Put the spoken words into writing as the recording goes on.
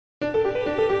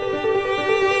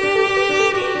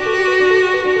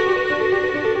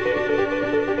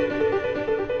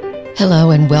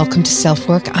Hello and welcome to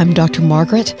SelfWork. I'm Dr.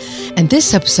 Margaret, and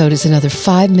this episode is another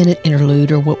 5-minute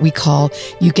interlude, or what we call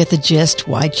You Get the Gist,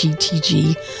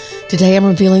 YGTG. Today I'm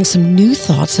revealing some new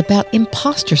thoughts about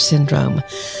imposter syndrome.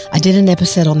 I did an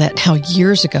episode on that now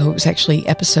years ago. It was actually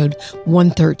episode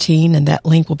 113, and that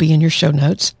link will be in your show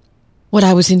notes. What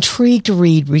I was intrigued to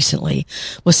read recently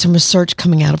was some research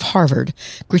coming out of Harvard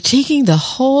critiquing the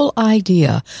whole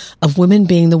idea of women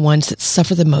being the ones that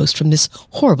suffer the most from this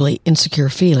horribly insecure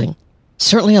feeling.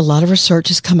 Certainly a lot of research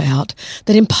has come out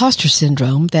that imposter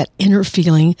syndrome, that inner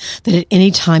feeling that at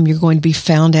any time you're going to be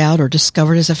found out or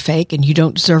discovered as a fake and you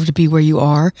don't deserve to be where you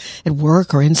are at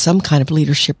work or in some kind of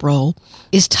leadership role,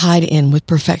 is tied in with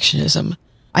perfectionism.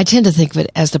 I tend to think of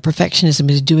it as the perfectionism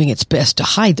is doing its best to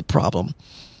hide the problem,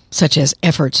 such as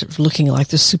efforts of looking like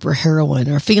the superheroine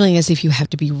or feeling as if you have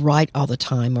to be right all the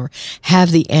time or have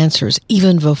the answers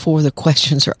even before the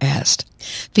questions are asked.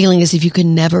 Feeling as if you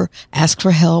can never ask for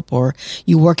help, or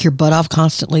you work your butt off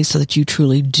constantly so that you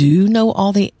truly do know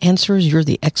all the answers, you're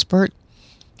the expert.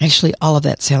 Actually, all of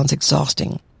that sounds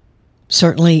exhausting.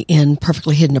 Certainly in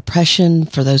Perfectly Hidden Oppression,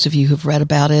 for those of you who've read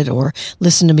about it or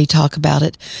listened to me talk about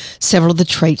it, several of the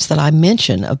traits that I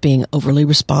mention of being overly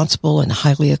responsible and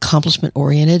highly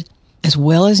accomplishment-oriented, as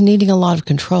well as needing a lot of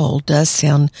control, does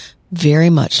sound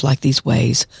very much like these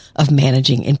ways of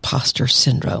managing imposter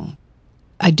syndrome.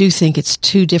 I do think it's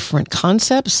two different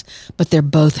concepts, but they're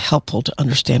both helpful to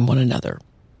understand one another.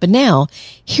 But now,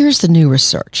 here's the new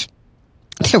research.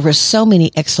 There were so many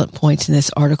excellent points in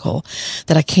this article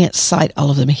that I can't cite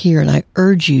all of them here, and I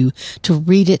urge you to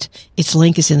read it. Its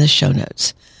link is in the show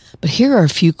notes. But here are a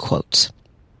few quotes.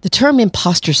 The term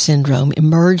imposter syndrome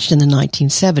emerged in the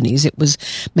 1970s. It was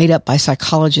made up by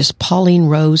psychologists Pauline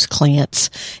Rose Clance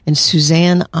and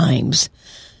Suzanne Imes.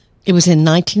 It was in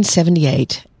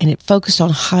 1978, and it focused on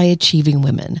high-achieving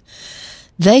women.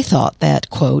 They thought that,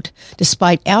 quote,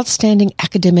 despite outstanding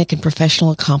academic and professional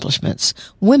accomplishments,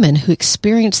 women who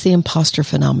experience the imposter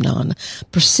phenomenon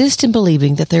persist in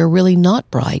believing that they are really not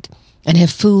bright and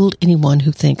have fooled anyone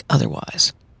who think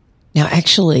otherwise. Now,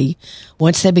 actually,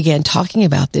 once they began talking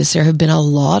about this, there have been a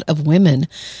lot of women,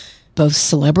 both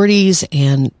celebrities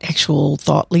and actual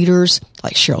thought leaders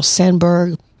like Sheryl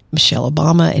Sandberg, Michelle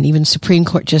Obama, and even Supreme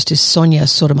Court Justice Sonia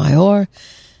Sotomayor,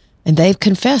 and they've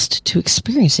confessed to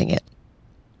experiencing it.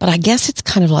 But I guess it's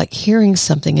kind of like hearing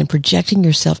something and projecting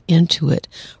yourself into it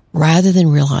rather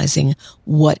than realizing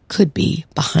what could be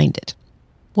behind it.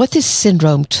 What this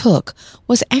syndrome took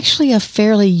was actually a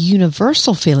fairly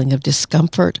universal feeling of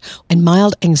discomfort and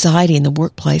mild anxiety in the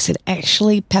workplace. It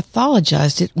actually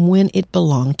pathologized it when it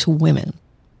belonged to women.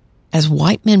 As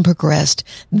white men progressed,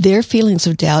 their feelings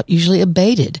of doubt usually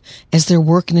abated as their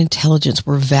work and intelligence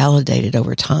were validated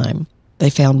over time. They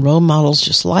found role models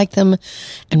just like them,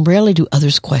 and rarely do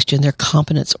others question their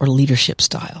competence or leadership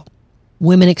style.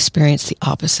 Women experience the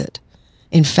opposite.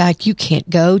 In fact, you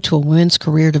can't go to a women's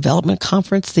career development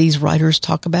conference these writers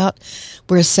talk about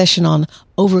where a session on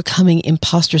overcoming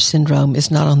imposter syndrome is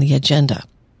not on the agenda.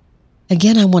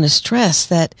 Again, I want to stress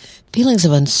that feelings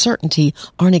of uncertainty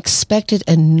are an expected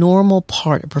and normal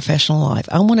part of professional life.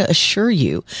 I want to assure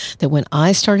you that when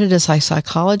I started as a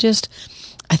psychologist,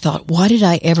 I thought, why did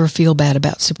I ever feel bad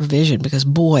about supervision? Because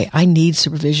boy, I need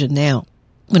supervision now.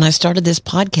 When I started this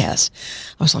podcast,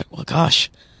 I was like, well, gosh,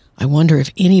 I wonder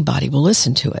if anybody will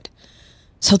listen to it.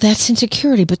 So that's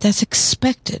insecurity, but that's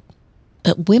expected.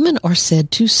 But women are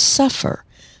said to suffer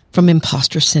from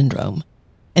imposter syndrome.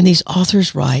 And these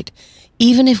authors write,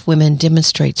 even if women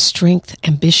demonstrate strength,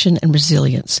 ambition, and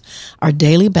resilience, our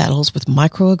daily battles with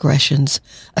microaggressions,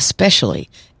 especially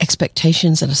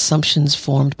expectations and assumptions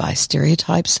formed by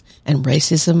stereotypes and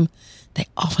racism, they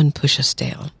often push us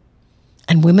down.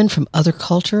 And women from other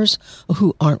cultures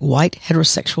who aren't white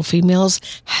heterosexual females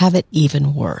have it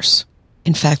even worse.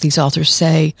 In fact, these authors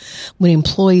say when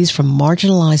employees from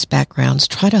marginalized backgrounds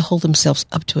try to hold themselves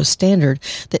up to a standard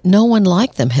that no one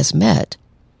like them has met,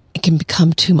 it can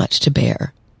become too much to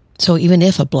bear. So even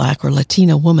if a Black or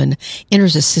Latina woman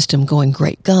enters a system going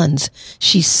great guns,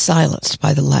 she's silenced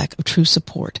by the lack of true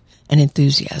support and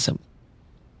enthusiasm.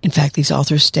 In fact, these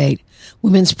authors state,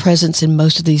 women's presence in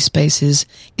most of these spaces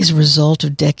is a result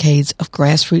of decades of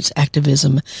grassroots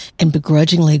activism and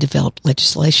begrudgingly developed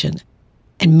legislation.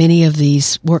 And many of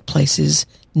these workplaces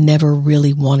never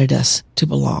really wanted us to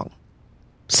belong.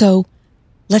 So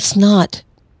let's not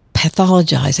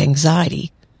pathologize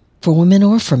anxiety for women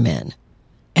or for men.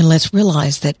 And let's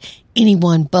realize that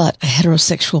anyone but a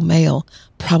heterosexual male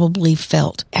probably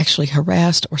felt actually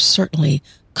harassed or certainly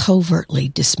covertly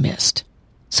dismissed.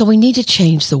 So we need to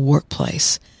change the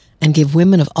workplace and give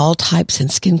women of all types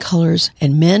and skin colors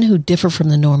and men who differ from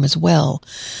the norm as well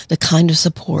the kind of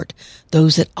support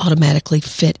those that automatically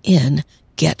fit in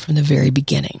get from the very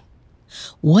beginning.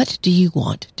 What do you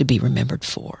want to be remembered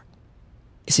for?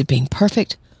 Is it being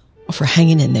perfect or for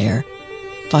hanging in there,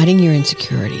 fighting your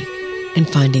insecurity, and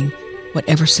finding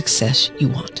whatever success you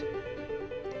want?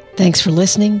 Thanks for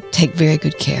listening. Take very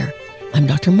good care. I'm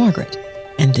Dr. Margaret,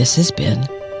 and this has been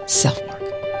SelfWork.